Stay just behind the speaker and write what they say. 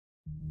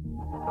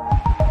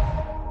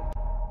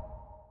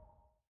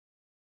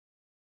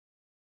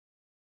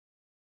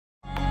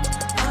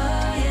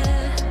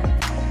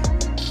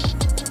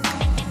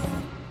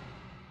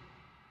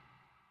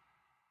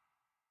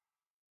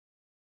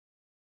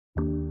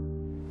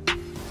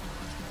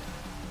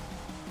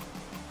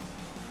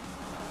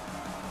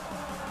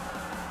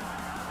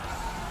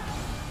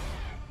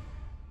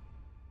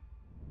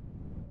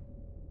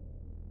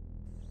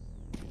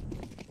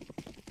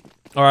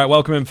All right,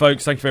 welcome in,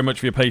 folks. Thank you very much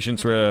for your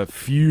patience. We're a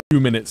few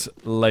minutes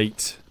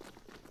late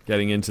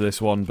getting into this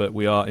one, but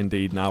we are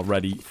indeed now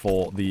ready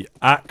for the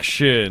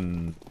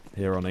action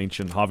here on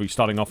Ancient. HAVU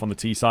starting off on the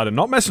T side and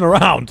not messing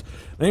around.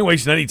 They ain't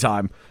wasting any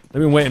time.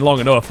 They've been waiting long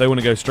enough. They want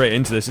to go straight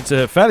into this. It's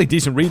a fairly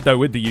decent read, though,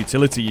 with the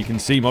utility. You can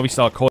see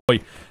Movistar Koi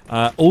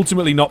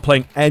ultimately not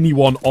playing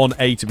anyone on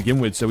A to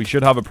begin with, so we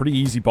should have a pretty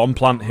easy bomb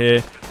plant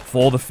here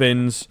for the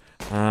Finns.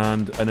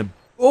 And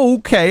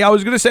okay, I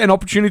was going to say an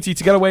opportunity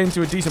to get away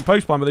into a decent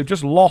post plan, but they've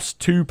just lost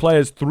 2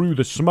 players through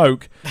the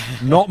smoke.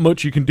 Not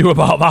much you can do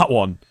about that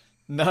one.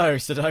 No,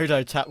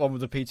 Sododo tapped one with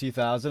the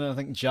P2000, and I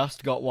think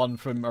Just got one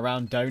from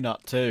around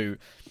Donut too.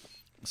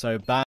 So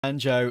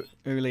Banjo,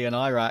 Uli, and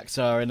Irax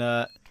are in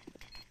a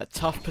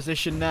tough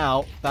position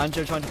now.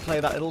 Banjo trying to play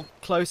that little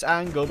close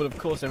angle, but of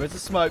course there is a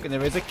smoke and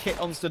there is a kit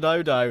on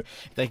Sododo.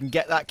 If they can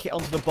get that kit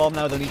onto the bomb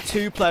now, with only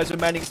 2 players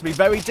remaining, it's going to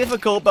be very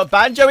difficult, but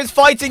Banjo is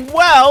fighting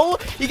well!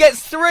 He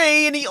gets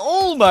 3, and he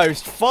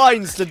almost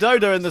finds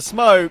Sododo in the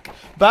smoke.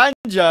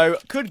 Banjo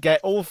could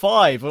get all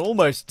 5, and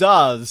almost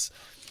does.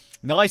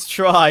 Nice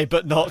try,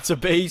 but not to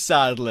be,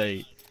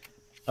 sadly.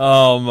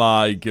 Oh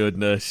my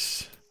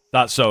goodness.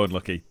 That's so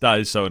unlucky. That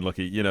is so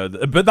unlucky, you know.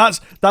 But that's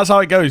how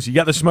it goes. You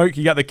get the smoke,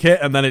 you get the kit,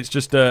 and then it's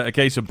just a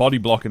case of body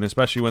blocking,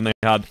 especially when they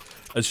had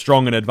as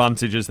strong an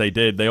advantage as they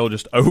did. They all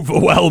just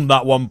overwhelmed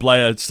that one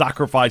player,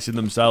 sacrificing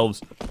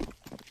themselves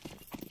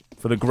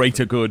for the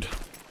greater good.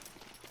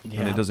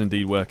 Yeah. And it does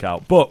indeed work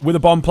out. But with a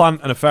bomb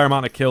plant and a fair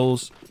amount of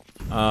kills,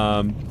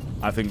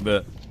 I think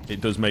that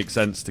it does make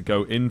sense to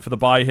go in for the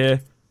buy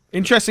here.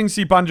 Interesting to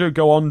see Banjo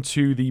go on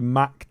to the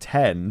Mac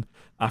 10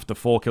 after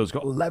 4 kills.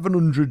 Got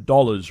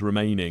 $1,100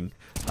 remaining.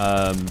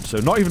 So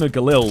not even a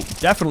Galil.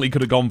 Definitely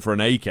could have gone for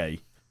an AK.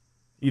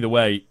 Either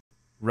way,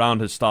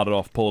 round has started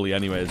off poorly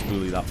anyway as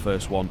Uli that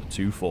first one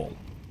to fall.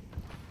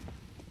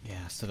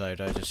 Yeah,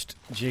 Sododo just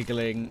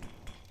jiggling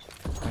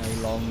very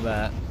long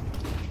there.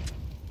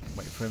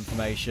 Wait for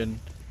information.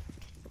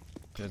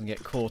 Doesn't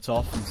get caught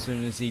off. As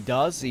soon as he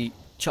does, he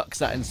chucks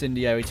that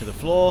incendiary to the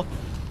floor.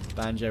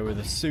 Banjo with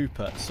a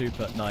super,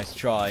 super nice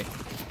try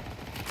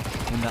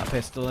in that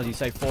pistol. As you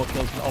say, 4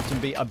 kills can often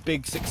be a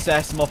big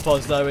success.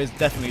 Mopoz, though, is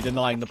definitely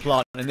denying the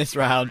plant in this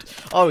round.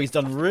 Oh, he's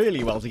done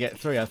really well to get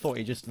 3. I thought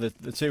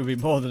the 2 would be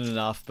more than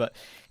enough, but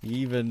he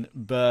even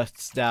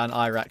bursts down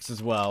Irax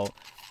as well.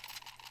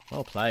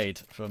 Well played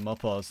from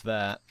Mopoz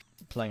there,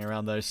 playing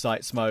around those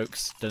site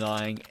smokes,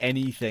 denying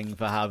anything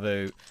for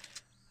HAVU.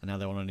 And now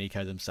they want to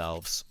eco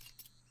themselves.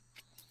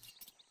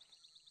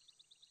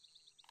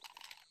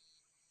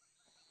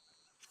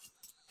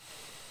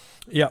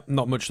 Yeah,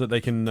 not much that they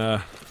can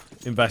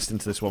invest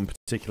into this one,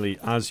 particularly,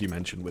 as you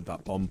mentioned, with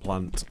that bomb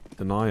plant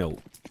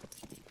denial.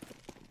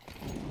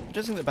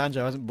 Just think that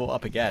Banjo hasn't bought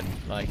up again.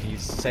 Like,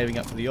 he's saving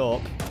up for the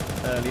AWP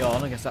early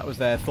on. I guess that was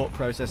their thought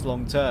process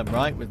long term,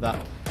 right? With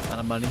that amount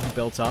of money he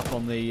built up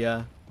on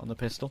the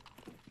pistol.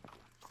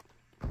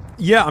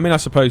 Yeah, I mean, I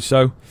suppose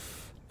so.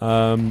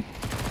 I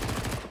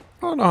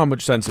don't know how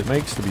much sense it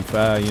makes, to be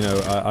fair. You know,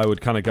 I would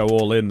kind of go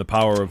all in the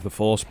power of the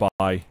force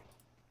buy.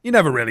 You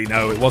never really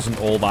know. It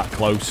wasn't all that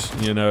close.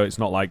 You know, it's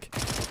not like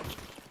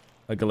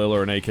a Galil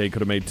or an AK could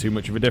have made too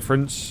much of a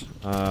difference.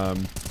 But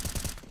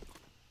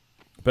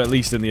at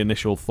least in the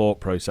initial thought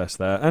process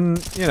there. And,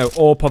 you know,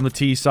 AWP on the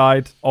T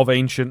side of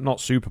Ancient, not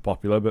super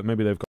popular, but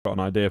maybe they've got an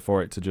idea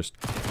for it to just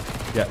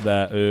get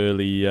their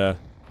early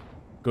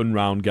gun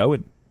round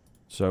going.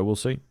 So we'll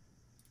see.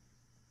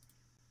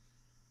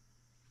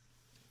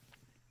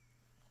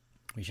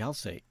 We shall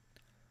see.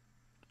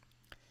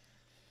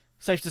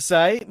 Safe to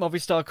say,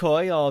 Movistar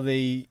Koi are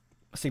the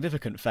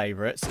significant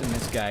favourites in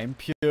this game,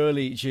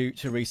 purely due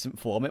to recent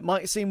form. It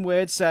might seem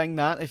weird saying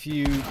that if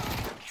you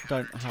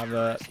don't have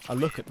a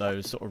look at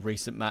those sort of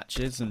recent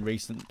matches and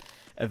recent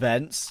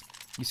events.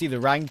 You see the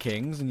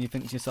rankings and you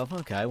think to yourself,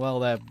 okay, well,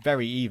 they're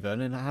very even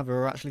and HAVU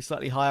are actually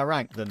slightly higher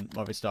ranked than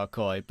Movistar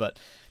Koi. But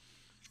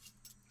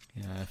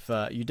you know,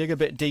 if you dig a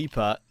bit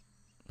deeper,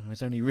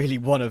 there's only really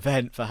one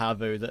event for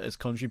HAVU that has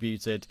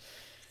contributed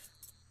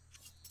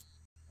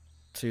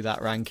to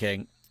that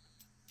ranking.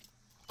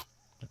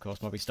 Of course,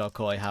 Movistar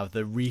Koi have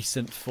the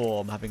recent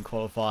form, having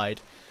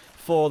qualified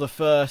for the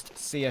first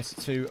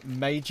CS2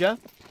 major.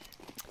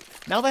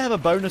 Now they have a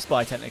bonus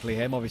buy technically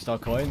here, Movistar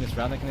Koi, in this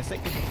round. They can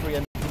stick with the 3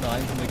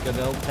 MP9s and the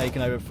Galil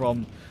taken over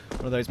from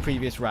one of those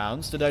previous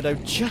rounds.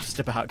 Dododo just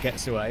about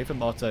gets away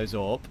from Otto's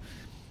AWP.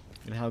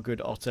 And how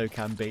good Otto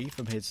can be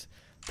from his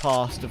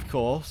past, of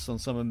course, on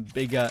some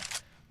bigger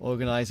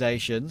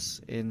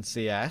organisations in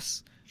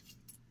CS.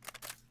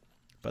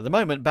 But at the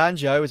moment,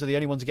 Banjo is the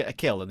only one to get a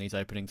kill in these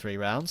opening 3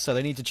 rounds, so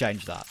they need to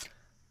change that.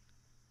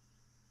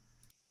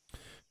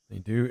 They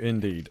do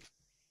indeed.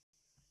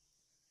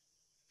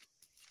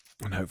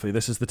 And hopefully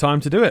this is the time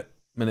to do it.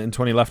 Minute and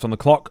 20 left on the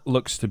clock.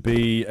 Looks to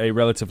be a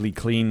relatively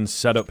clean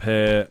setup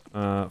here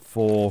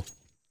for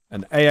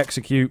an A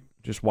execute.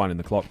 Just winding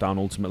the clock down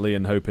ultimately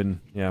and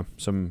hoping, yeah,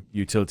 some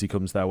utility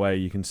comes their way.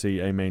 You can see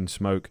a main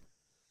smoke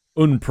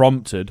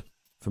unprompted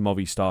for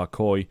Movistar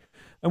Koi.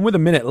 And with a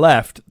minute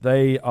left,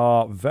 they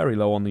are very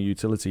low on the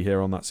utility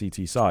here on that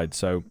CT side.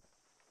 So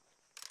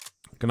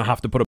Going to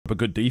have to put up a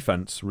good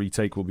defense.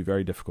 Retake will be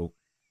very difficult.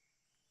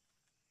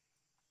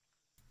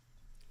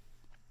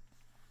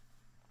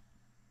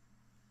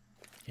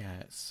 Yeah,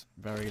 it's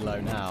very low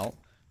now.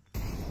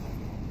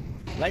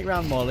 Late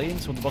round Molly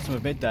toward the bottom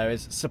of mid there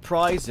is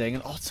surprising,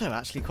 and Otto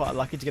actually quite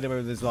lucky to get away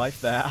with his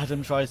life there.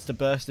 Adam tries to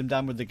burst him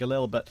down with the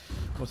Galil, but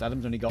of course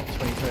Adam's only got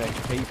 23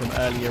 HP from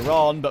earlier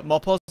on. But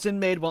mopoz in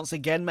mid once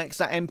again makes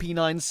that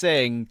MP9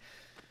 sing.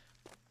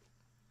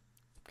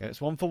 Okay, it's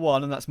 1 for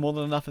 1, and that's more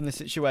than enough in this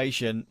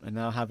situation. And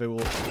now HAVU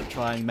will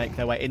try and make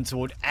their way in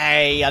toward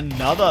A.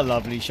 Another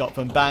lovely shot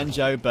from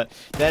Banjo, but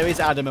there is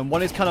Adam, and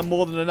 1 is kind of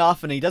more than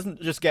enough, and he doesn't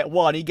just get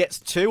 1, he gets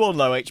 2 on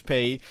low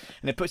HP,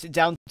 and it puts it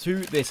down to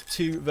this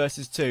 2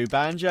 versus 2.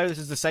 Banjo, this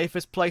is the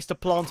safest place to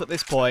plant at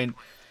this point,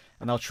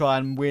 and they'll try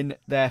and win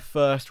their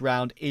first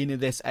round in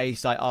this A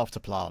site after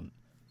plant.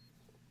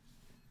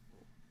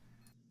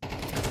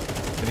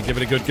 Gonna give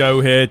it a good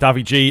go here.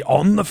 Davy G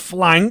on the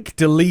flank,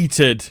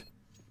 deleted.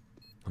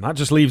 And that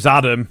just leaves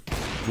Adam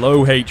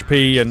low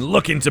HP and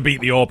looking to beat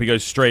the AWP. He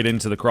goes straight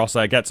into the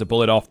crosshair, gets a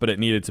bullet off, but it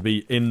needed to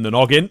be in the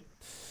noggin.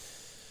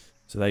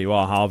 So there you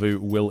are. HAVU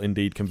will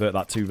indeed convert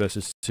that 2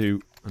 versus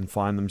 2 and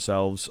find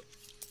themselves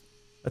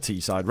a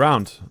T-side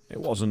round.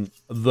 It wasn't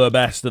the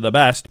best of the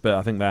best, but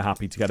I think they're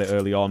happy to get it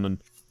early on.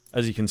 And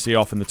as you can see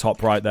off in the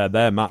top right there,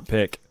 their map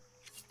pick.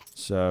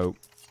 So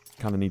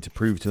kind of need to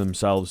prove to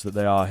themselves that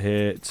they are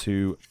here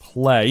to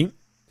play.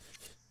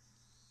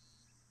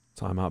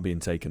 Timeout being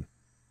taken.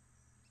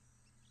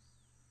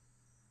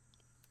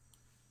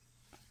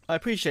 I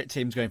appreciate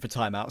teams going for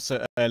timeouts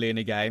so early in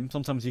a game.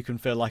 Sometimes you can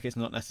feel like it's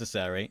not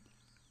necessary.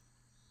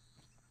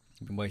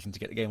 We've been waiting to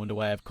get the game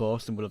underway, of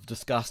course, and we'll have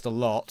discussed a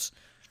lot.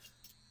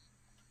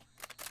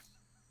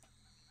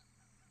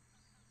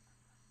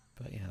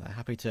 But yeah, they're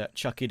happy to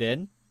chuck it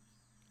in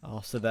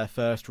after their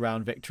first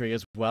round victory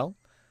as well.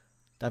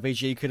 Davy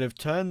G could have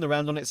turned the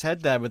round on its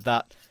head there with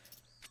that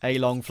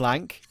A-long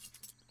flank.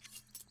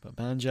 But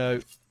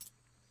Banjo,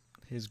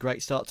 his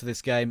great start to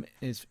this game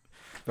is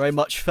very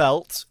much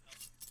felt.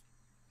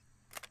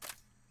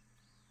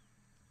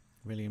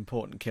 Really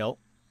important kill.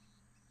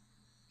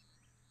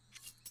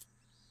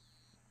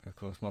 Of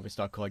course,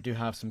 Movistar Koi do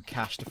have some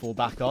cash to fall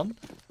back on.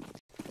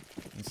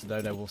 And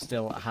Sododo will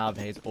still have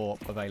his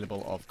AWP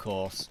available, of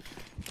course.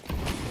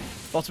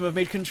 Bottom of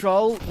mid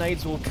control,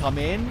 nades will come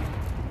in.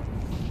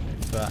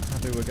 If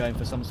HAVU were going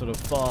for some sort of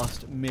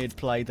fast mid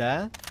play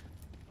there,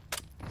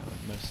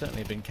 most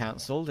certainly have been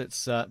cancelled.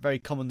 It's very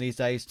common these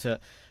days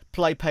to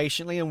play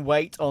patiently and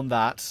wait on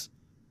that.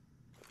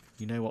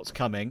 You know what's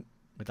coming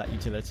with that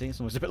utility. It's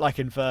almost a bit like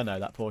Inferno,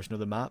 that portion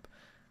of the map.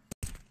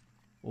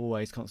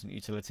 Always constant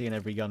utility in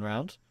every gun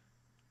round.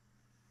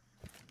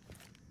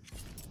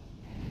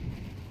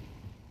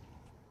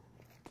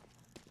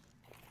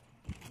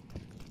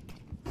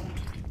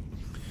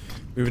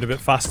 Moving a bit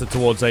faster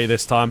towards A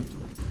this time.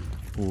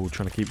 Ooh,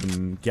 trying to keep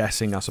them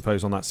guessing, I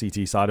suppose, on that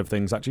CT side of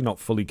things. Actually not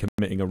fully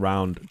committing a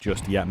round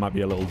just yet. Might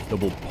be a little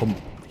double pump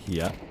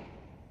here.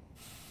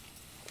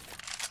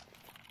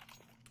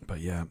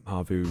 But yeah,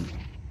 HAVU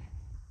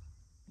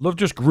love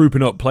just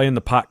grouping up, playing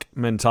the pack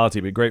mentality.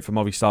 It'd be great for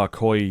Movistar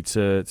Koi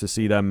to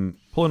see them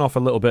pulling off a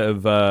little bit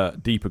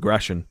of deep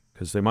aggression,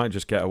 because they might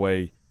just get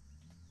away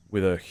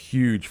with a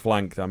huge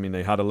flank. I mean,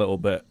 they had a little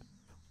bit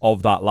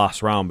of that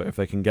last round, but if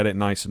they can get it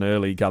nice and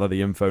early, gather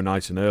the info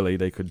nice and early,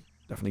 they could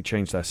definitely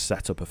change their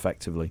setup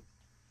effectively.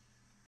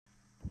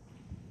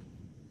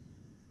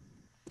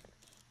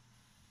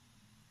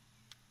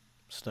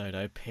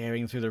 Stodo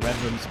peering through the red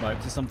room smoke.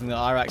 This is something that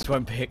Irax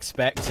won't be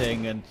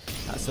expecting, and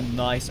that's some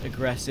nice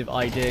aggressive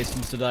ideas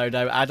from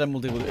Stodo. Adam will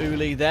deal with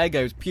Uli. There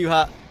goes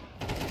puuha.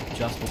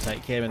 Just will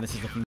take him, and this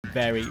is looking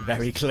very,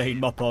 very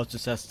clean. mopoz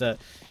just has to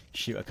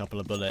shoot a couple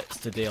of bullets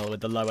to deal with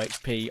the low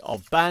HP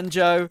of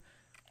Banjo.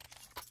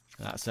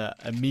 That's an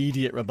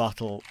immediate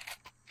rebuttal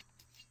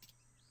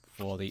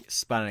for the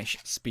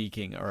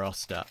Spanish-speaking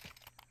roster.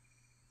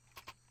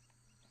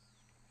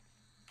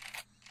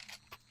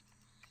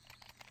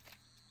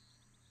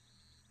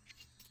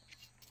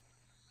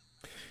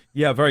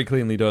 Yeah, very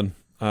cleanly done.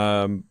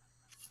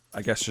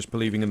 I guess just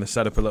believing in the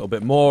setup a little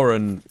bit more,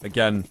 and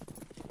again,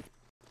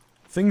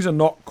 things are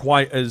not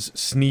quite as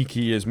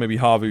sneaky as maybe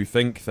HAVU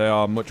think. They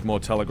are much more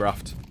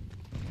telegraphed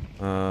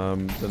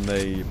than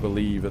they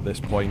believe at this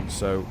point,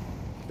 so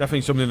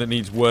definitely something that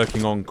needs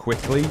working on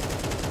quickly.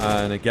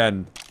 And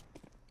again,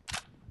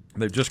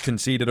 they've just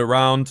conceded a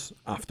round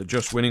after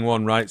just winning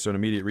one, right? So an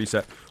immediate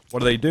reset.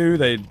 What do?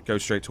 They go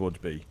straight towards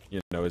B, you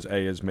know, as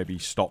A has maybe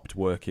stopped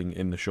working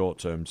in the short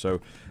term.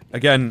 So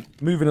again,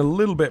 moving a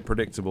little bit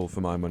predictable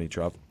for my money,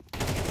 Trav.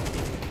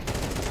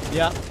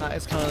 Yeah, that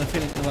is kind of the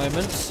feeling at the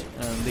moment.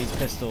 These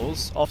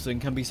pistols often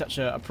can be such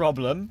a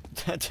problem.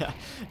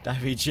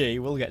 Davy G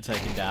will get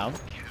taken down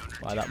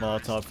by that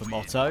Molotov from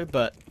Otto,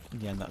 but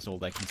again, that's all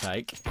they can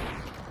take.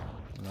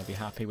 And I'll be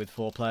happy with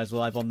 4 players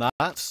alive on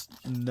that.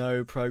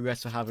 No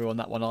progress for HAVU on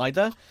that one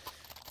either.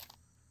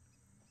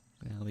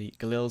 Now the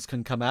Galils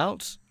can come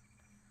out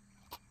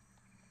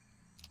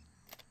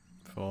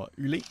for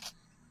Uli,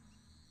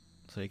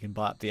 so he can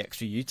buy up the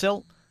extra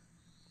util.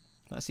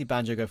 I see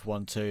Banjo go for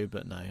 1-2,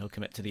 but no, he'll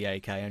commit to the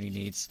AK. Only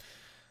needs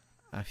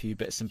a few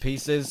bits and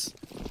pieces.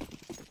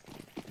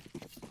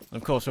 And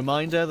of course,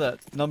 reminder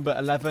that number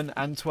 11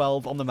 and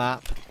 12 on the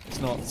map, it's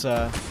not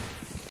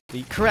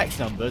the correct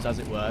numbers, as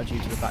it were, due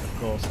to the fact, of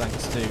course,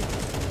 thanks to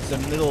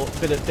some little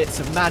bits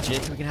of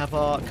magic, we can have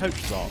our coach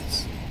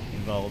slots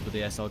involved with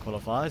the ESL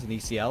qualifiers and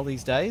ECL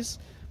these days.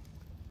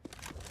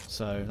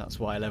 So that's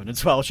why 11 and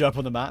 12 show up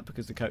on the map,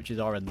 because the coaches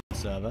are in the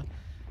server,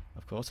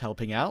 of course,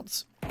 helping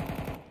out,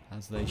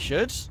 as they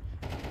should.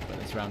 But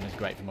this round is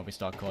great from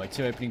Movistar Koi.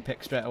 2 opening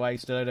picks straight away.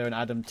 Stododo and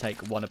Adam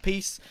take 1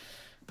 apiece.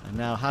 And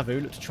now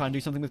HAVU look to try and do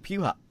something with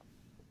puuha.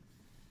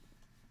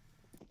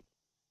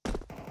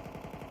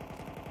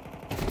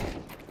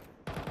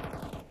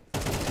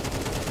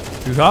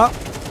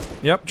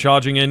 puuha. Yep,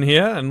 charging in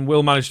here, and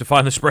will manage to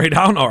find the spray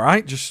down. All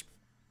right, just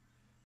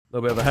a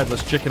little bit of a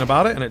headless chicken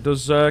about it, and it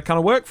does kind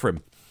of work for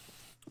him.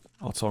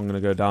 Otong going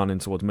to go down in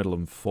towards middle,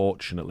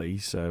 unfortunately,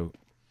 so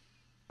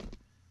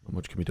not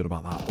much can be done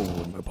about that.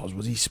 Oh, mopoz,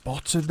 was he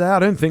spotted there? I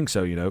don't think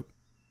so, you know.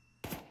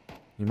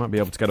 He might be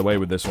able to get away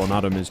with this one.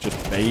 Adam is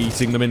just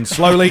baiting them in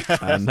slowly,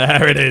 and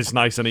there it is.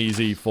 Nice and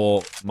easy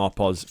for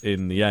mopoz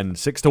in the end.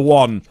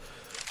 6-1.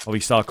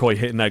 Movistar Koi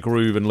hitting their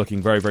groove and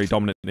looking very, very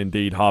dominant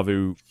indeed.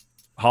 HAVU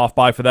half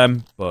buy for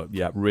them, but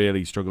yeah,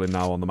 really struggling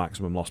now on the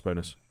maximum loss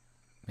bonus.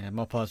 Yeah,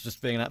 mopoz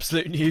just being an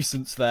absolute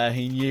nuisance there.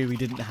 He knew he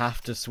didn't have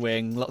to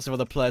swing. Lots of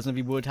other players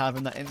maybe would have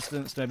in that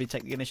instance to maybe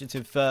take the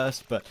initiative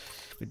first, but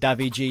with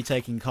DaviG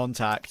taking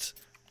contact,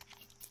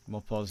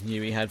 mopoz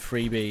knew he had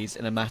freebies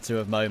in a matter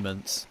of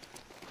moments.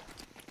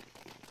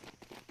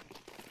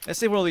 Let's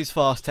see where all these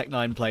fast Tech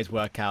 9 plays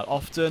work out.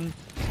 Often,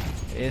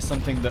 it is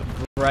something that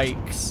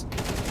breaks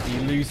the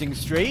losing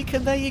streak,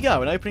 and there you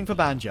go, an opening for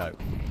Banjo.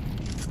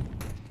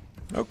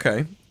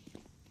 Okay.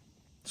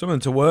 Something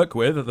to work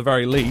with, at the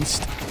very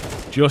least.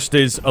 Just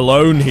is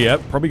alone here.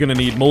 Probably going to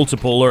need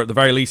multiple, or at the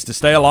very least to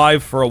stay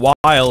alive for a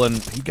while, and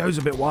he goes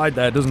a bit wide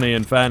there, doesn't he,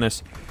 in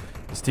fairness.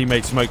 His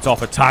teammate smoked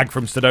off a tag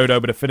from Stododo,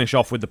 but to finish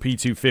off with the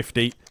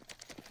P250.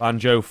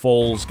 Banjo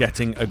falls,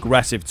 getting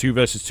aggressive. 2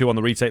 versus 2 on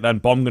the retake then.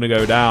 Bomb going to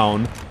go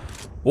down.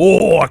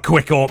 Oh, a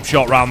quick up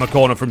shot round the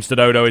corner from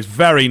Stododo is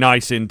very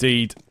nice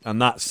indeed.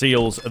 And that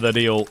seals the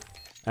deal.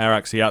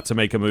 Arax, he had to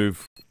make a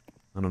move.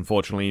 And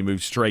unfortunately, he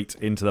moves straight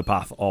into the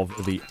path of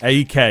the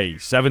AK.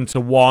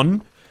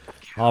 7-1.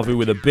 HAVU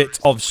with a bit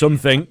of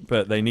something,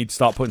 but they need to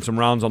start putting some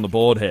rounds on the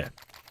board here.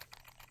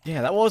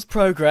 Yeah, that was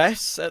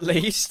progress, at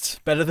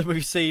least. Better than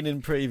we've seen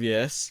in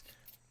previous.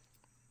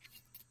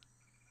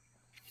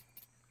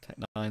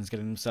 Tech9's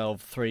getting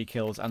himself 3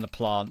 kills and the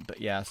plant, but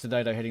yeah,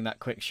 Stododo hitting that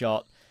quick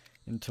shot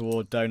in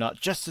toward Donut,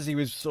 just as he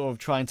was sort of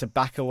trying to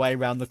back away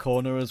round the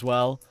corner as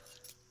well.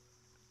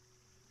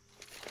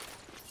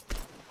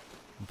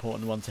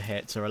 Important one to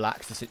hit to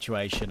relax the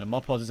situation, and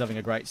mopoz is having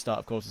a great start,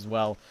 of course, as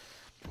well.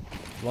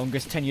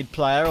 Longest tenured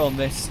player on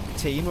this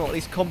team, or at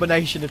least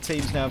combination of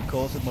teams now, of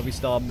course, with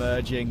Movistar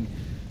merging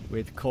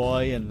with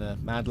Koi and the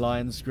Mad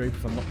Lions group,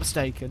 if I'm not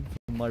mistaken,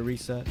 from my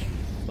research.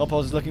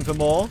 mopoz is looking for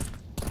more.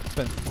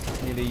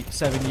 Spent nearly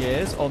 7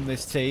 years on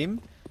this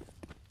team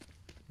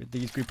with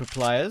these group of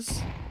players.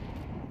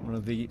 One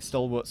of the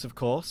stalwarts, of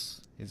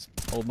course, is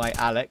old mate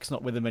Alex,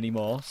 not with him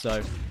anymore,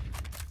 so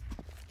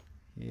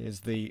he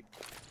is the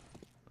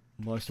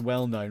most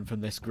well-known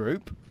from this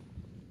group.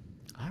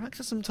 Irax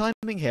has some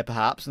timing here,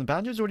 perhaps, and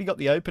Banjo's already got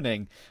the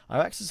opening.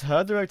 Irax has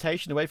heard the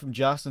rotation away from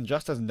Just, and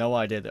Just has no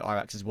idea that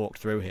Irax has walked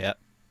through here.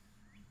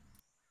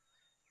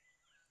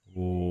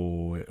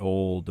 Oh, it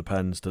all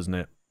depends, doesn't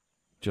it?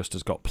 Just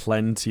has got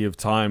plenty of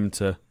time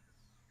to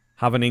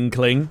have an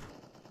inkling.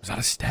 Was that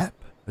a step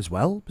as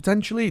well,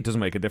 potentially? It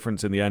doesn't make a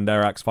difference in the end.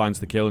 Arax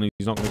finds the kill, and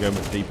he's not going to go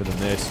much deeper than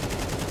this.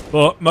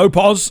 But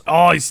mopoz,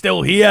 oh, he's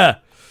still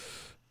here.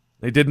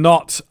 They did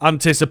not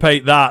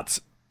anticipate that.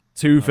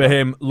 2 for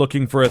him,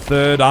 looking for a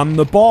third, and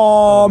the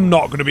bomb!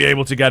 Not going to be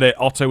able to get it.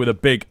 Otto with a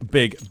big,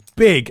 big,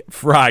 big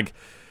frag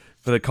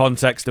for the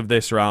context of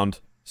this round.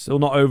 Still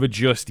not over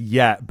just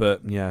yet,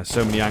 but yeah,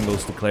 so many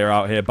angles to clear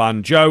out here.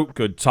 Banjo,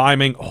 good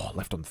timing. Oh,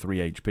 left on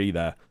 3 HP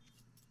there.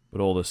 But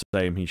all the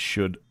same, he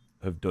should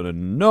have done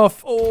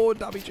enough. Oh,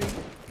 DaviG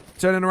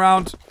turning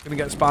around. Going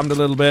to get spammed a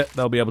little bit.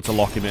 They'll be able to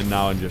lock him in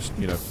now and just,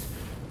 you know,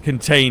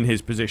 contain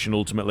his position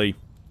ultimately.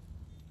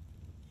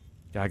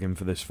 Gag him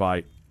for this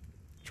fight.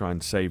 Try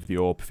and save the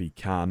AWP if he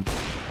can.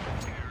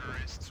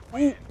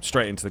 Ooh,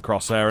 straight into the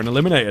crosshair and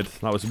eliminated.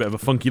 That was a bit of a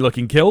funky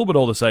looking kill, but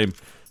all the same,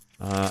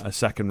 a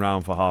second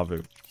round for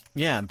HAVU.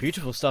 Yeah, and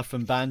beautiful stuff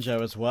from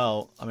Banjo as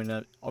well. I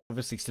mean,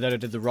 obviously Stododo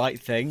did the right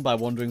thing by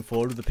wandering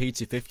forward with the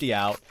P250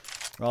 out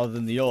rather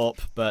than the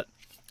AWP, but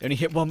only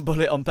hit 1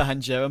 bullet on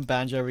Banjo, and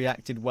Banjo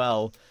reacted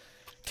well.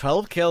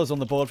 12 kills on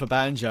the board for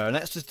Banjo, and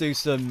let's just do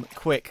some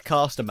quick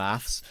caster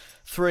maths.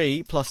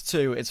 3 plus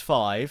 2 is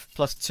 5,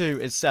 plus 2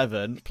 is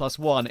 7, plus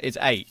 1 is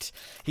 8.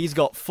 He's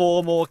got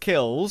 4 more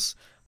kills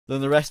than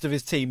the rest of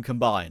his team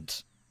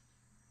combined.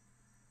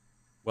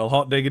 Well,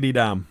 hot diggity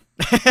damn.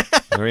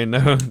 there ain't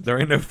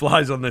no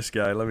flies on this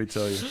guy, let me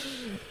tell you.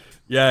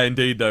 Yeah,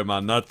 indeed though,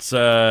 man. That's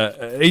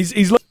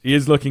he's He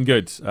is looking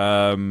good.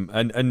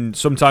 And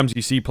sometimes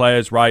you see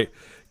players, right,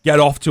 get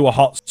off to a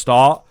hot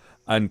start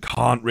and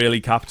can't really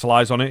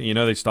capitalize on it. You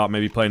know, they start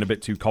maybe playing a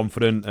bit too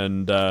confident,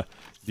 and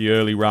the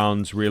early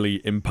rounds really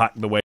impact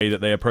the way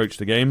that they approach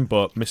the game.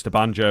 But Mr.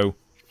 Banjo,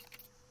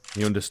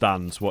 he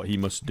understands what he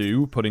must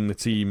do, putting the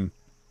team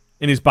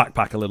in his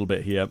backpack a little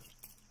bit here.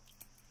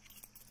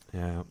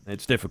 Yeah,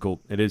 it's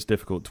difficult. It is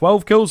difficult.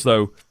 12 kills,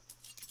 though.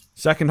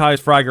 Second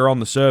highest fragger on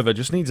the server.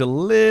 Just needs a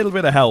little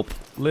bit of help.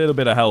 A little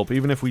bit of help.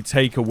 Even if we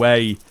take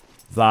away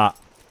that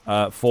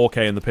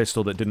 4K in the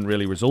pistol that didn't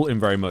really result in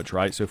very much,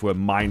 right? So if we're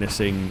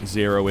minusing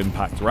 0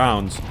 impact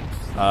rounds,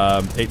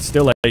 it's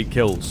still 8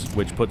 kills,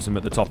 which puts him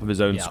at the top of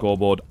his own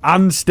scoreboard.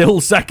 And still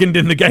second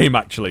in the game,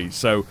 actually.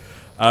 So,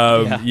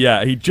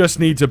 yeah, he just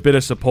needs a bit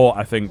of support,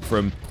 I think,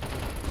 from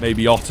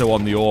maybe Otto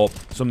on the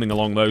AWP. Something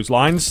along those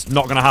lines.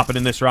 Not going to happen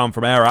in this round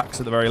from Airax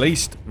at the very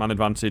least. Man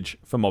advantage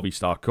for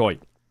Movistar Koi.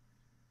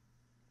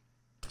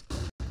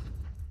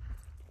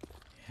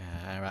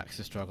 Airax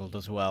has struggled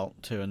as well.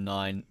 2 and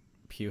 9.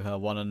 puuha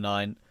 1 and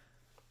 9.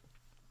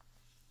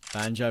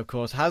 Banjo, of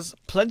course, has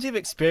plenty of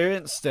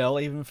experience still,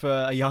 even for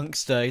a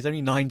youngster. He's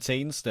only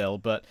 19 still,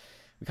 but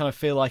we kind of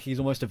feel like he's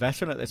almost a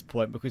veteran at this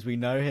point because we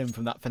know him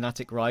from that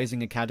Fnatic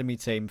Rising Academy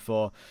team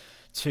for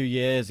 2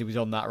 years. He was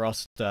on that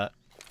roster.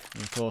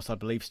 And of course, I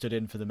believe stood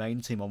in for the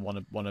main team on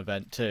one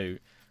event too.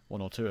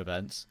 1 or 2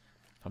 events,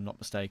 if I'm not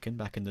mistaken,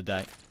 back in the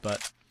day.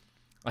 But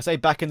I say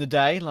back in the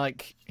day,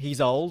 like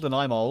he's old and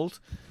I'm old.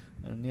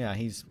 And yeah,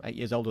 he's 8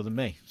 years older than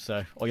me,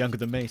 so, or younger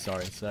than me,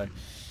 sorry. So,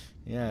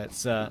 yeah,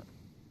 it's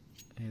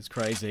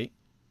crazy.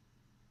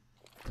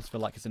 I just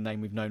feel like it's a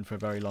name we've known for a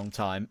very long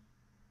time.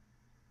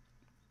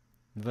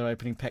 Another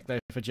opening pick though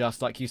for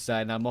Just, like you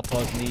say. Now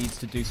mopoz needs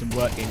to do some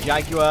work in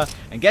Jaguar,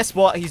 and guess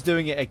what? He's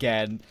doing it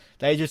again.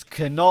 They just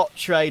cannot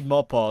trade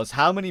mopoz.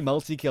 How many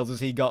multi-kills has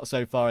he got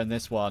so far in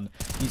this one?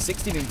 He's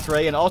 16 and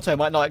 3, and Otto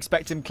might not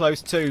expect him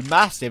close to.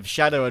 Massive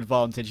shadow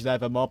advantage there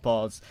for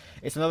mopoz.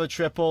 It's another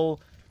triple.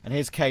 And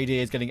his KD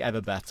is getting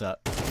ever better.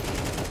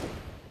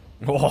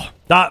 Oh,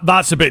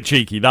 that's a bit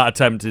cheeky. That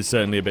attempt is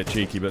certainly a bit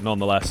cheeky, but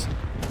nonetheless,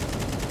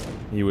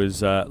 he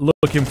was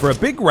looking for a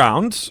big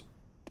round.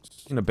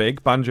 In a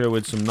big Banjo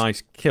with some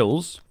nice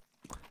kills.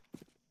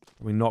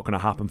 Probably not going to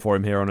happen for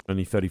him here on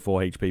only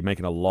 34 HP,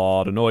 making a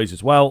lot of noise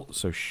as well.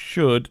 So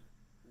should,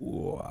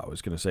 I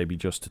was going to say be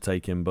just to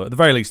take him, but at the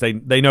very least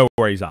they know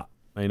where he's at.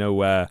 They know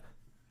where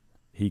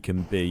he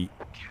can be.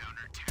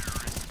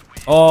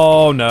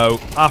 Oh no,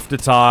 after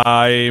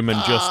time,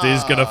 and Just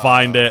is going to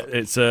find it.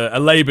 It's a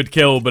laboured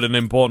kill, but an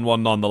important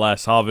one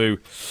nonetheless.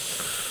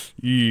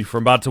 HAVU,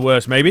 from bad to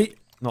worse, maybe.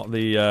 Not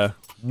the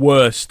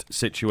worst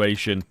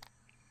situation.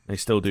 They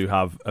still do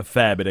have a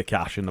fair bit of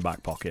cash in the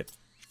back pocket.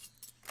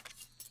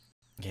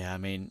 Yeah, I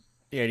mean,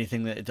 the only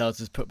thing that it does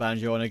is put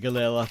Banjo on a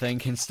Galil, I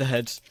think,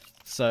 instead.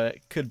 So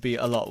it could be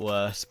a lot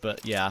worse,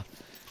 but yeah.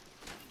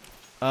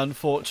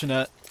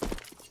 Unfortunate.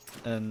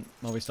 And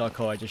Movistar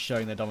Koi just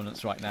showing their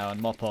dominance right now,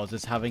 and mopoz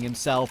is having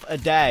himself a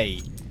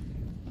day.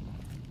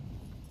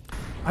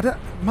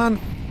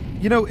 Man,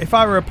 you know, if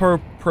I were a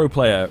pro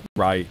player,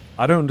 right,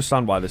 I don't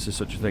understand why this is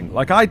such a thing.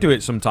 Like, I do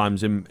it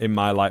sometimes in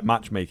my, like,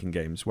 matchmaking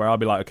games, where I'll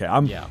be like, okay,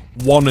 I'm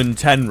 1 and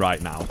 10 right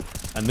now,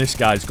 and this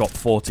guy's got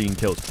 14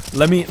 kills.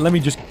 Let me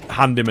just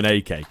hand him an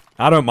AK.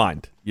 I don't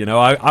mind. You know,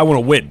 I want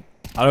to win.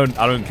 I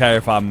don't care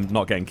if I'm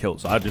not getting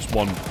kills. I just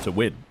want to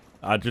win.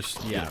 I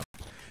just, you know.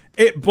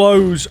 It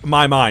blows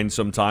my mind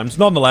sometimes.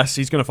 Nonetheless,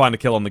 he's going to find a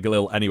kill on the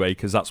Galil anyway,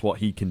 because that's what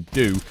he can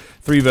do.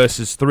 3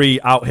 versus 3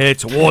 out here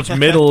towards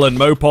middle, and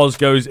mopoz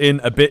goes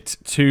in a bit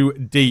too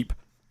deep.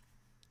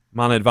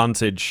 Man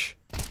advantage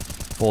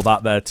for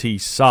that there T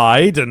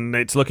side, and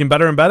it's looking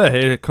better and better.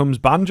 Here comes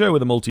Banjo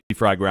with a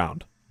multi-frag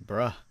round.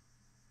 Bruh.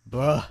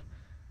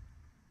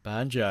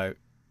 Banjo.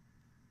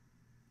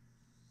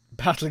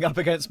 Battling up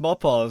against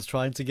mopoz,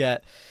 trying to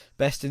get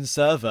best in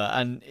server,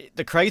 and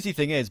the crazy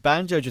thing is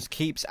Banjo just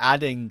keeps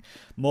adding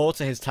more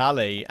to his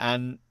tally,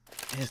 and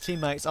his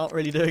teammates aren't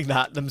really doing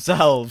that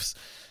themselves.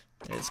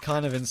 It's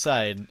kind of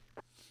insane.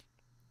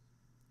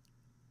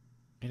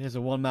 It is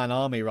a one-man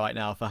army right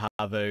now for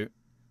HAVU,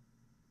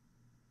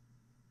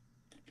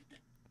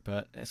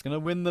 but it's going to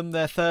win them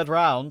their 3rd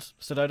round.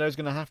 Sododo's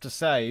going to have to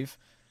save.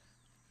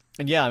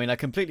 And yeah, I mean, I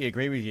completely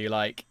agree with you.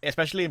 Like,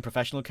 especially in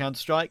professional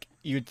Counter-Strike,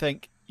 you'd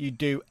think you'd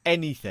do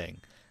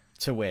anything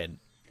to win.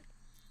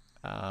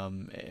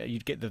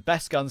 You'd get the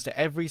best guns to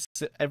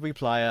every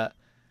player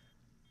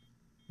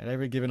at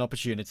every given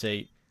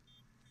opportunity,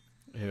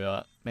 who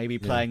are maybe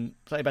play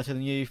better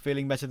than you,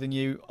 feeling better than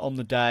you on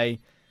the day.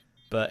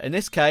 But in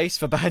this case,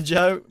 for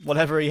Banjo,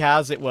 whatever he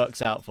has, it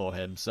works out for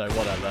him. So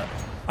whatever.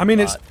 I mean,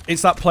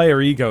 it's that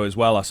player ego as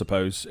well, I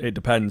suppose. It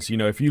depends. You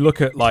know, if you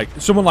look at like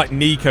someone like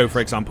Nico,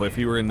 for example, if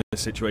he were in this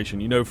situation,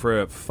 you know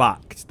for a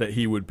fact that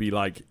he would be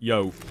like,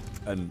 "Yo,"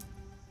 and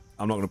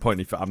I'm not going to point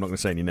any. I'm not going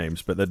to say any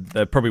names, but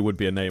there probably would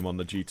be a name on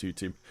the G2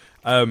 team.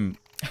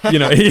 You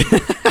know,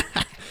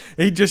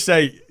 he'd just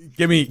say,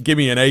 "Give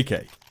me an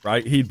AK."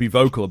 right? He'd be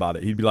vocal about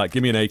it. He'd be like,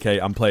 give me an AK,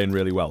 I'm playing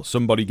really well.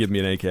 Somebody give me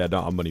an AK, I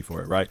don't have money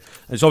for it, right?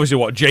 And it's obviously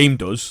what James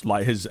does.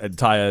 Like, his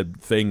entire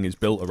thing is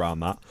built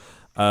around that.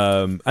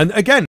 And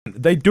again,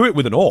 they do it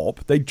with an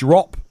AWP. They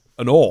drop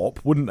an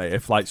AWP, wouldn't they?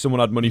 If, like, someone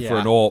had money for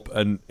an AWP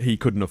and he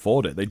couldn't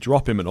afford it, they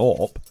drop him an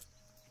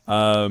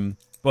AWP.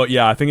 But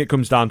yeah, I think it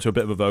comes down to a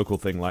bit of a vocal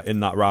thing. Like,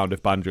 in that round,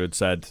 if Banjo had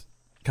said,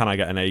 can I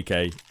get an AK?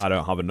 I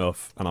don't have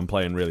enough, and I'm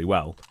playing really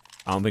well.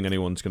 I don't think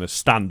anyone's going to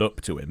stand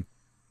up to him.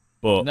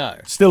 But no,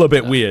 still a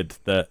bit weird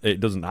that it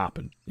doesn't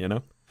happen, you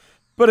know?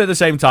 But at the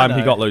same time,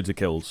 he got loads of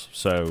kills,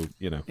 so,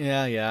 you know.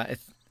 Yeah.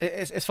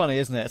 It's funny,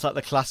 isn't it? It's like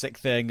the classic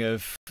thing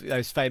of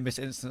those famous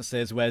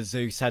instances where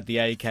Zeus had the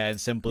AK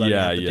and Simple only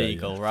had the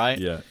Deagle, right?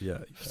 Yeah.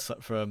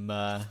 From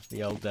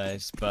the old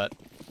days, but...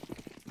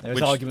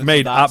 Which arguments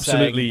made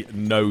absolutely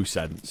no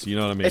sense, you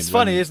know what I mean? It's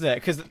funny, isn't it?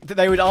 Because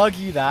they would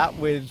argue that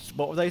with,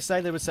 what would they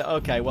say? They would say,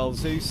 okay, well,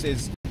 Zeus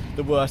is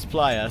the worst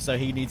player, so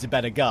he needs a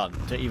better gun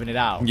to even it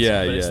out.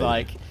 Yeah, but it's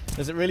like,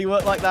 does it really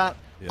work like that?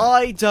 Yeah.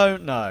 I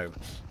don't know.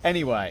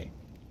 Anyway,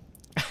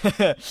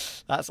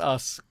 that's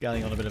us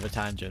going on a bit of a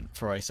tangent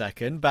for a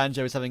second.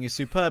 Banjo is having a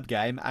superb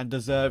game and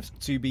deserves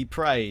to be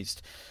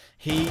praised.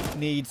 He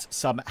needs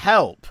some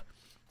help.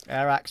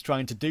 Airax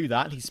trying to do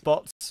that. He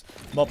spots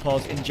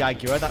mopoz in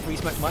Jaguar. That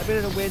resmoke might be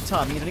at a weird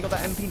time. He's only got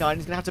that MP9.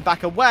 He's going to have to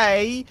back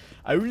away.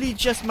 Only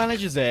just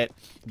manages it.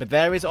 But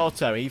there is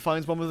Otto. He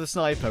finds one with a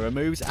sniper.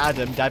 Removes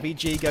Adam. Davy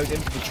G goes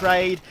in for the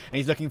trade. And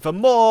he's looking for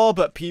more.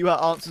 But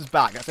puuha answers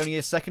back. That's only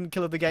his second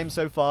kill of the game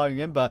so far.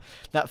 Remember,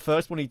 that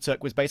first one he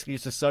took was basically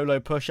just a solo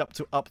push up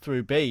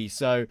through B.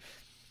 So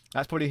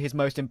that's probably his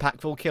most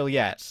impactful kill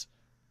yet.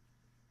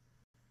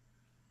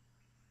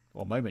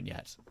 Or moment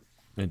yet.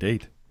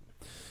 Indeed.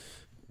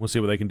 We'll see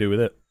what they can do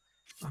with it.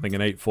 I think an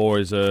 8-4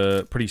 is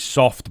a pretty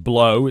soft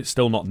blow. It's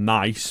still not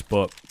nice,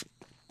 but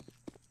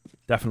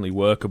definitely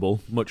workable.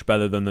 Much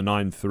better than the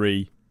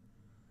 9-3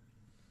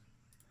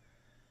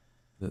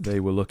 that they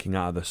were looking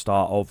at the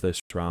start of this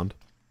round.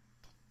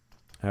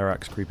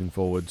 Airax creeping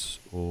forwards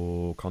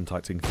or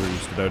contacting through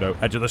Stododo.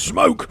 Edge of the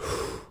smoke!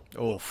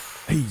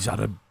 Oof. He's had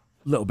a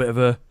little bit of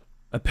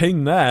a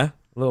ping there.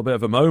 A little bit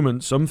of a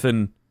moment.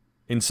 Something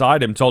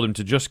inside him told him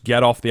to just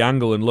get off the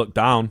angle and look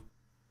down.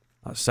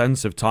 That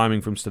sense of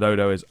timing from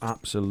Stododo is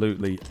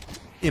absolutely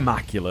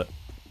immaculate.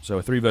 So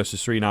a 3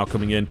 versus 3 now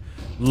coming in.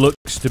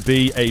 Looks to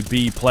be a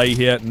B play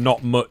here.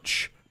 Not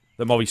much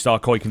that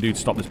Movistar Koi can do to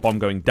stop this bomb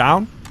going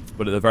down.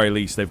 But at the very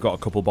least, they've got a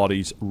couple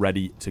bodies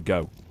ready to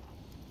go.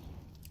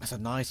 That's a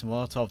nice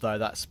Molotov, though.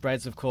 That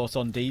spreads, of course,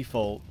 on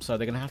default. So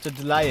they're going to have to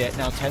delay it.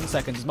 Now 10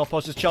 seconds as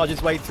mopoz just charges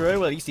his way through.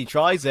 Well, at least he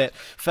tries it.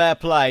 Fair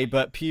play.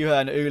 But puuha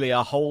and Uli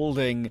are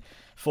holding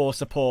for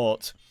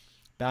support.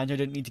 Banjo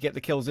didn't need to get the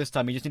kills this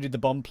time. He just needed the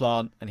bomb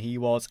plant, and he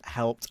was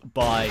helped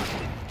by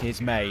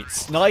his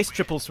mates. Nice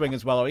triple swing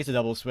as well, or at least a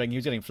double swing. He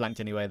was getting flanked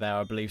anyway there,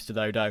 I believe,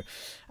 Stododo.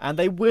 And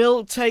they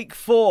will take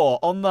 4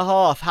 on the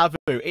half,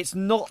 HAVU. It's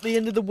not the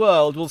end of the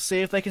world. We'll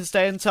see if they can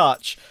stay in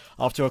touch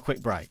after a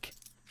quick break.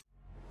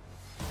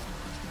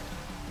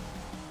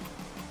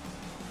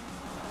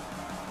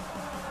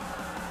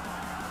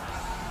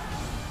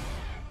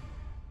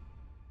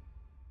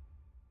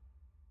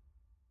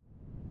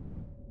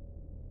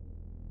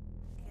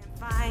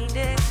 Find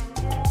it.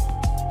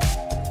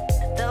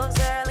 Those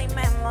early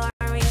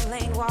memory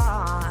lane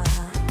walks.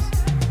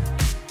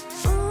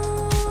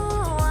 Ooh,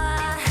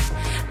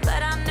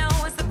 but I know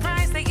it's the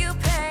price that you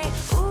pay.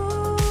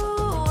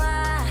 Ooh,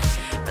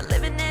 but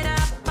living it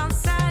up on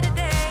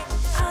Saturday.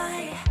 I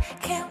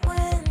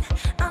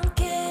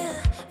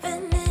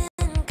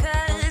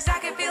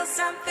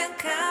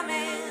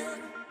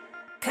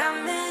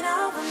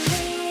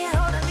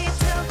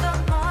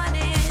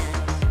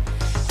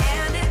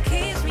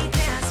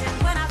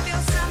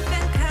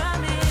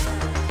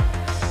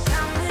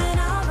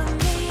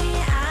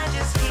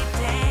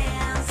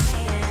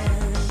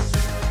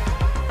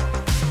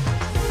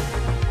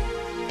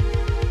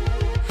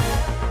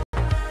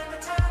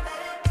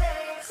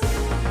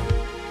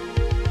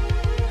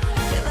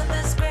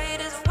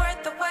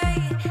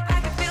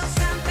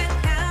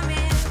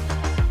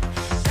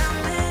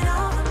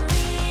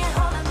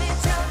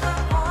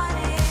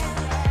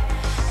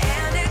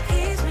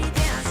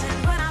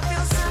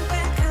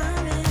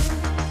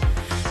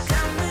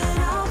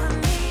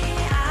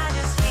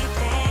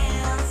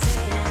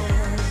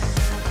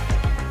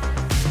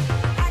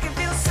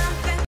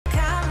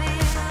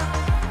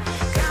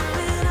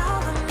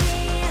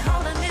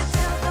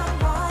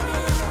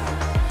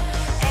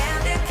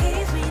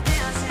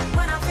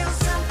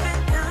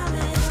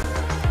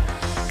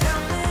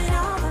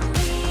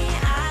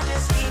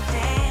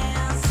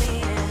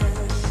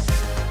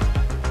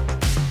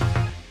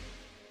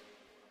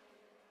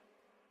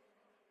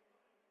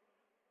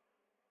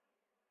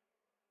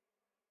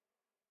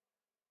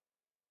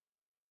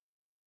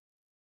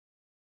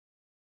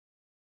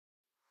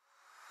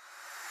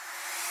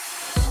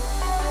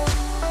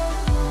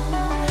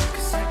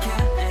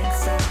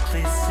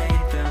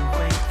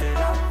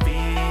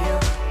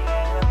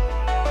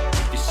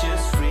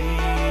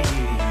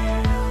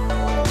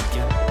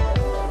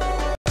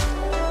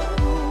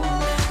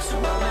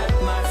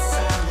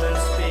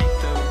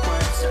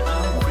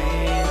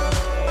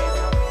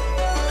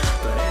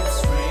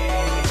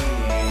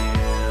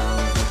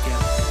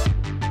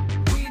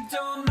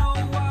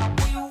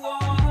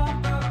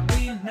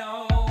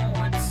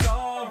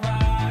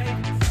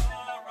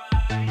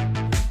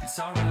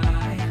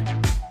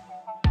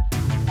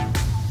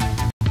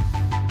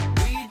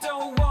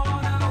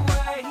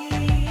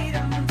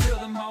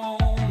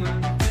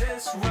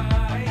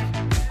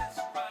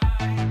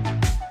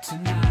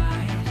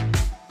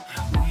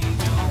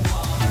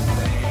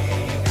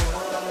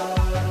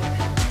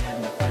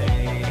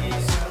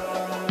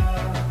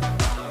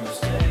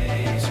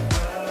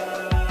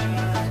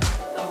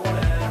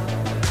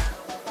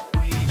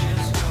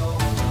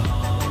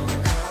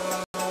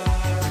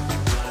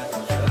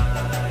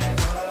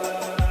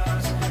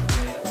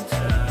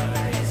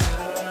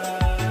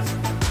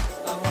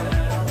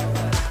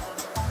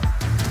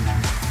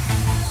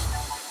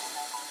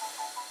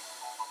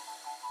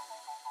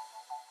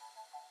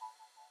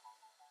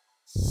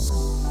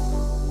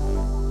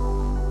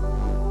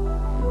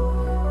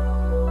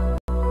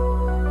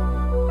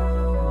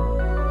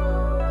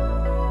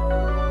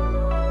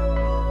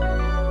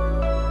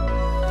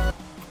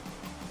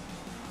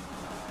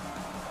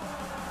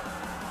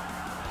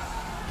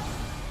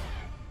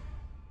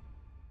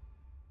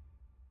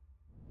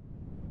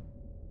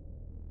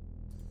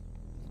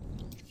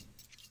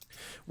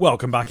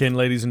Welcome back in,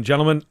 ladies and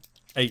gentlemen.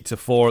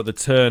 8-4 at the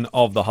turn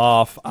of the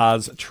half.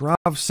 As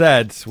Trav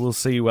said, we'll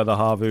see whether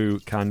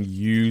HAVU can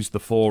use the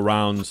 4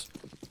 rounds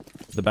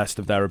to the best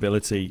of their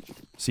ability.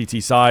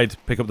 CT side,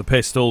 pick up the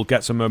pistol,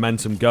 get some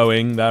momentum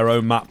going, their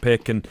own map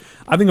pick, and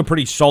I think a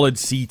pretty solid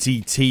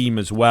CT team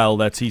as well.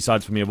 Their T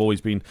sides for me have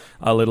always been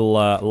a little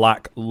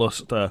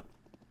lackluster,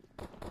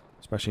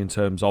 especially in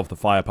terms of the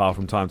firepower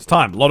from time to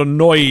time. A lot of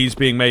noise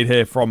being made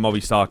here from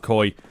Movistar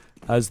Koi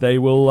as they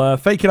will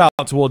fake it out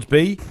towards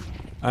B.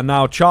 And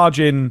now charge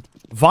in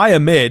via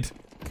mid.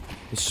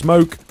 The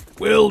smoke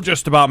will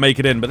just about make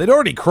it in, but they'd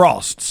already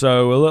crossed,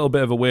 so a little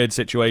bit of a weird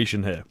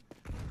situation here.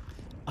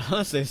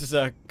 Honestly, this is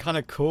a kind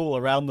of cool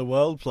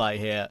around-the-world play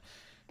here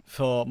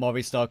for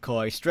Movistar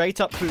Koi.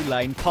 Straight up through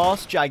lane,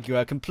 past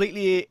Jaguar,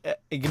 completely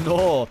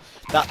ignore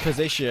that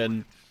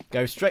position.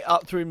 Go straight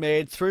up through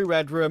mid, through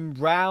Red Room,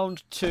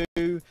 round to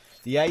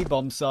the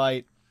A-bomb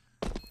site.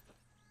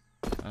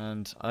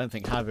 And I don't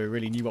think HAVU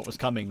really knew what was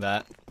coming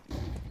there.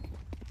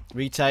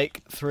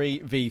 Retake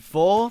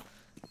 3v4.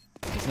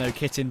 There's no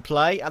kit in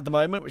play at the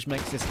moment, which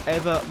makes this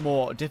ever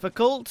more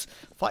difficult.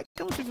 Fight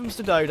comes through from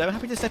Stododo.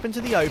 Happy to step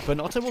into the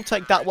open. Otto will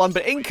take that one,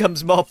 but in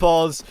comes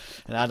mopoz.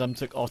 And Adam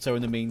took Otto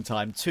in the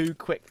meantime. 2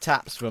 quick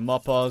taps for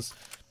mopoz.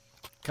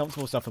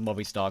 Comfortable stuff for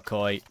Movistar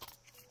Koi.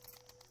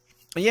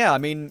 Yeah, I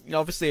mean,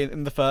 obviously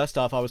in the first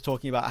half I was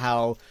talking about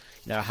how,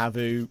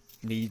 HAVU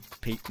need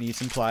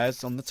some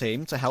players on the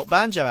team to help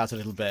Banjo out a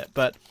little bit.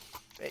 But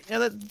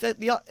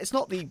it's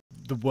not the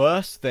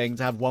worst thing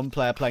to have one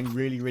player playing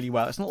really, really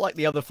well. It's not like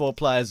the other 4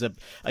 players are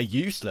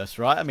useless,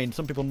 right? I mean,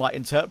 some people might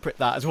interpret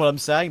that as what I'm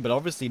saying, but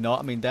obviously not.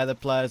 I mean, they're the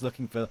players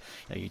looking for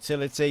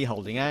utility,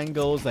 holding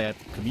angles, they are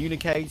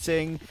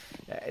communicating.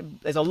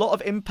 There's a lot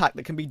of impact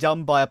that can be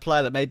done by a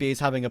player that maybe is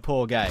having a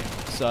poor game.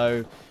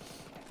 So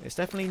it's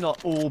definitely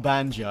not all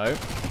Banjo,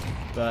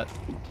 but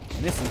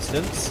in this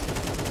instance,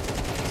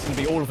 it's going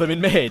to be all of them in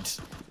mid,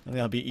 and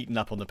they'll be eaten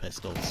up on the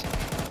pistols.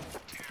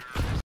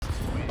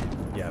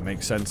 Yeah,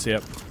 makes sense here.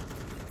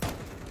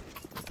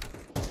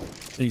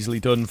 Easily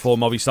done for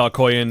Movistar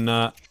Koi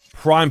in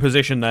prime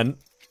position then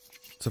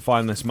to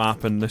find this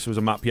map, and this was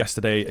a map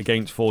yesterday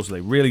against Forza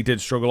they really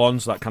did struggle on,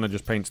 so that kind of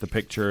just paints the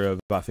picture of,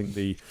 I think,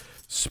 the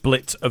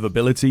split of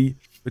ability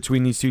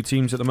between these 2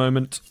 teams at the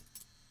moment.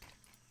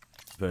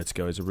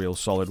 Vertigo is a real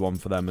solid one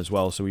for them as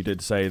well, so we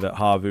did say that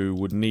HAVU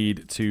would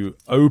need to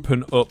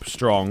open up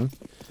strong.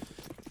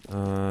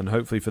 And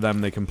hopefully for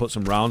them, they can put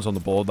some rounds on the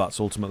board. That's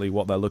ultimately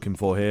what they're looking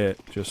for here,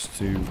 just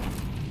to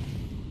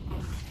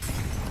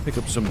pick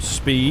up some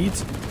speed.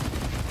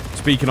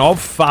 Speaking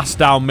of, fast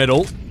down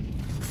middle.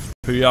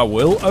 Puuha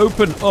will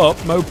open up.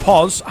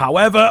 mopoz,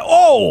 however,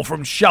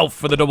 from shelf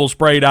for the double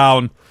spray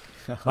down.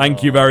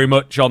 Thank you very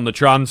much on the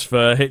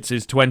transfer. Hits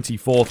his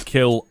 24th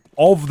kill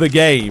of the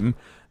game.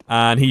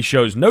 And he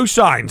shows no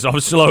signs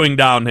of slowing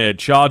down here.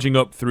 Charging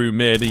up through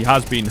mid. He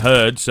has been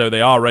heard, so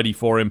they are ready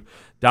for him.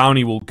 Down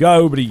he will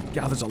go, but he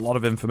gathers a lot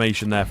of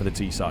information there for the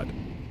T side.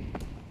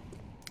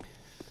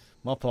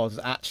 mopoz is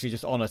actually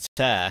just on a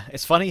tear.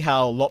 It's funny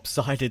how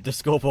lopsided the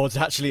scoreboards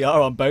actually are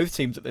on both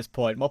teams at this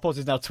point. mopoz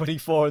is now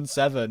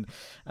 24-7,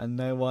 and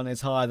no one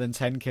is higher than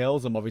 10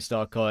 kills on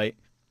Movistar Koi.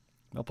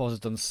 mopoz has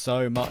done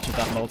so much of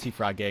that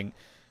multi-fragging.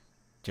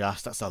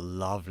 That's a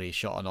lovely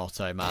shot on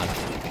Otto, man.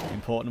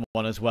 Important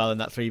one as well in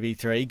that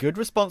 3v3. Good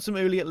response from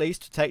Uli, at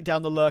least, to take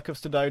down the lurk of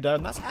Stododo.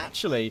 And that's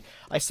actually,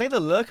 I say the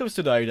lurk of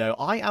Stododo,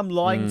 I am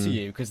lying to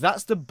you, because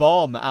that's the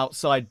bomb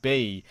outside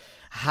B.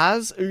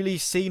 Has Uli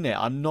seen it?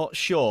 I'm not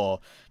sure.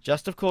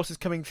 Just, of course, is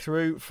coming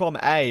through from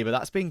A, but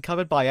that's being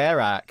covered by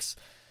Airax.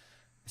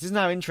 This is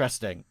now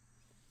interesting.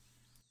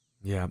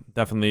 Yeah,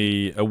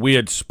 definitely a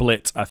weird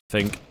split, I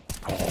think.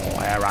 Oh,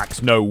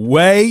 Airax, no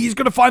way! He's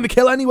going to find the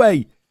kill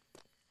anyway!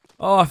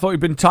 Oh, I thought he'd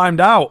been timed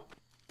out.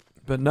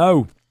 But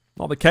no,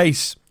 not the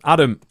case.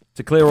 Adam,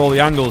 to clear all the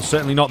angles.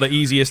 Certainly not the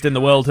easiest in the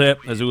world here,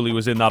 as Uli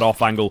was in that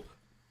off angle.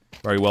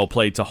 Very well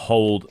played to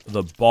hold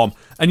the bomb.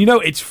 And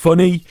it's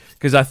funny,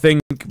 because I think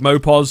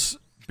mopoz,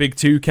 big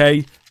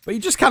 2K, but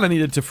he just kind of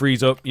needed to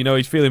freeze up.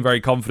 He's feeling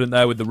very confident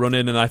there with the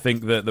run-in, and I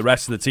think that the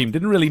rest of the team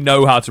didn't really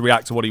know how to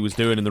react to what he was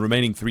doing, and the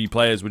remaining 3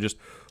 players were just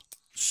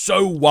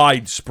so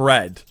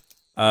widespread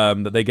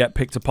that they get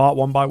picked apart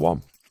one by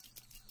one.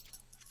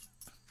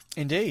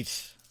 Indeed.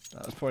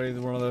 That was probably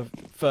one of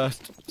the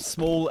first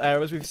small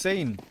errors we've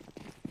seen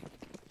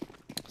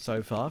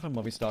so far from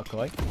Movistar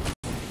Koi.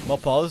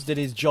 mopoz did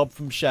his job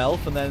from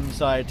shelf and then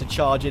decided to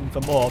charge in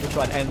for more to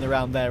try and end the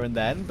round there and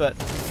then, but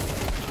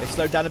they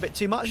slowed down a bit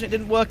too much and it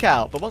didn't work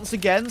out. But once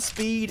again,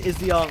 speed is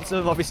the answer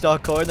of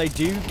Movistar Koi, and they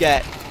do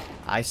get,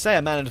 I say,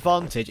 a man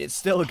advantage. It's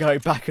still going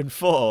back and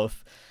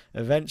forth.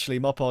 Eventually,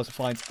 mopoz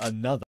finds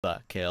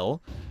another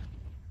kill.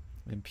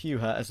 And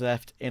puuha is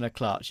left in a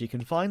clutch. He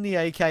can find the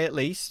AK at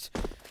least.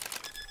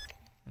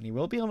 And he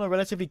will be on a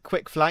relatively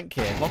quick flank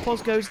here.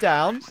 mopoz goes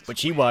down,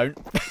 which he won't.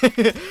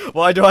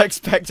 Why do I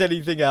expect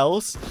anything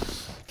else?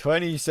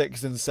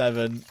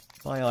 26-7.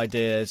 My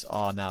ideas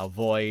are now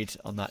void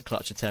on that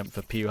clutch attempt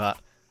for puuha.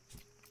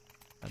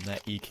 And they're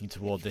eking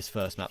toward this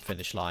first map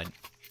finish line.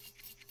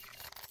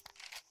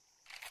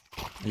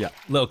 Yeah,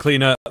 a little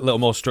cleaner, a little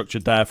more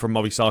structured there from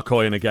Movistar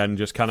Koi, and again,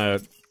 just kind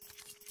of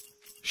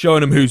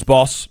showing him who's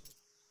boss.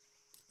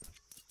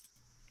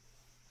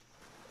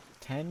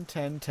 10,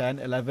 10, 10,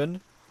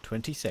 11,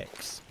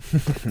 26.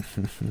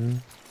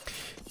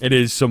 It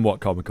is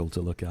somewhat comical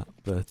to look at,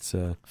 but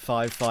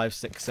 5, 5,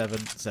 6,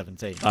 7,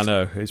 17. I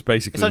know, it's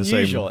basically It's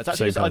unusual. the same. It's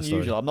actually same just kind of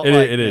unusual. story. I'm not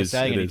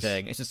saying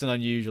anything. It's just an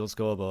unusual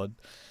scoreboard.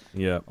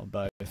 Yeah. On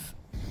both.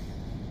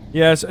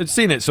 Yeah, so I've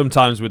seen it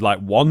sometimes with like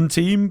one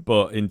team,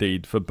 but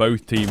indeed for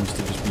both teams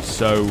to just be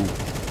so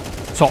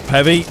top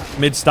heavy.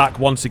 Mid stack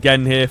once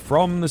again here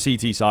from the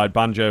CT side.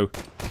 Banjo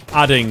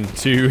adding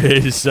to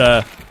his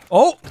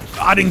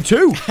adding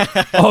 2.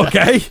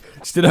 Okay.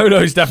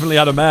 Stenodo's definitely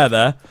had a mare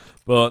there,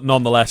 but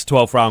nonetheless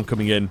 12th round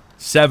coming in.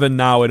 7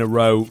 now in a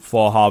row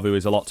for HAVU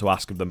is a lot to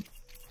ask of them.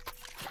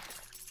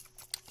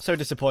 So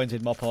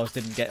disappointed mopoz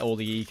didn't get all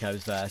the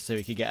ecos there, so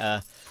he could get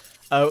a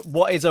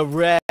what is a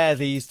rare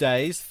these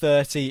days,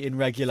 30 in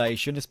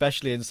regulation,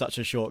 especially in such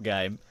a short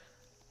game.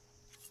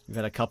 We've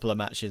had a couple of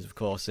matches, of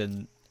course,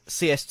 in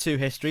CS2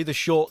 history, the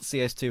short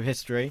CS2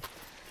 history.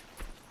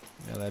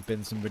 Yeah, there have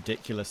been some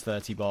ridiculous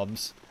 30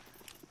 bombs.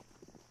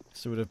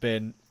 So would have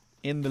been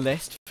in the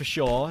list for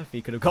sure if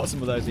he could have got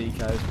some of those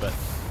ecos, but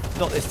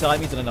not this time.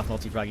 He's done enough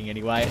multi-fragging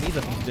anyway, and he's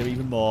looking to do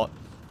even more.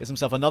 Gets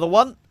himself another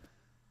one.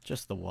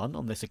 Just the one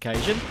on this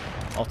occasion.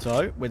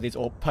 Otto, with his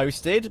AWP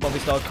posted,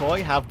 Movistar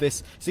Koi have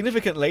this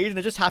significant lead, and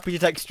they're just happy to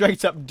take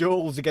straight-up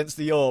duels against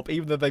the AWP,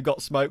 even though they've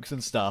got smokes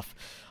and stuff.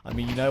 I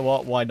mean, you know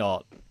what? Why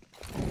not?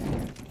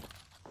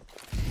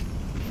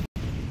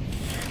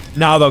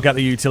 Now they'll get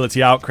the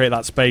utility out, create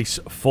that space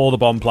for the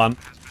bomb plant.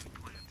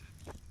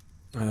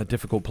 A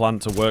difficult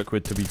plant to work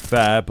with, to be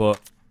fair, but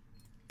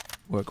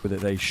work with it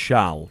they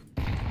shall.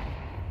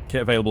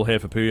 Kit available here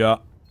for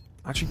puuha.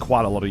 Actually,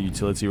 quite a lot of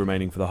utility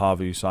remaining for the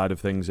HAVU side of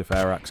things if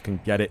Airax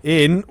can get it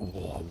in.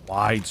 Oh,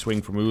 wide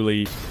swing from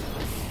Uli.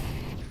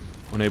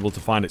 Unable to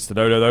find it.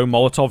 Stenodo, though.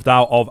 Molotov'd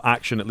out of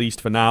action, at least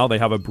for now. They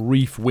have a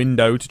brief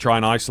window to try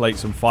and isolate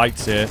some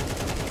fights here.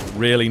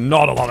 Really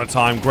not a lot of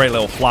time. Great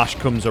little flash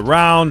comes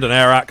around, and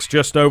Airax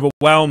just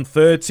overwhelmed.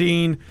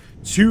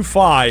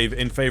 13-5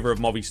 in favor of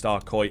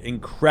Movistar Koi.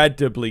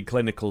 Incredibly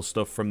clinical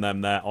stuff from them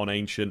there on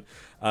Ancient.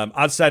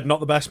 As said, not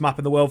the best map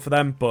in the world for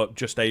them, but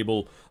just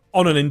able,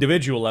 on an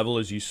individual level,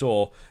 as you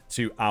saw,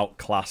 to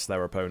outclass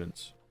their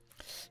opponents.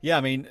 Yeah,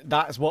 I mean,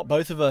 that's what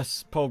both of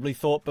us probably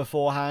thought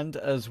beforehand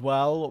as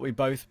well. What we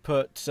both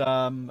put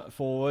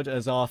forward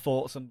as our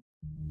thoughts and...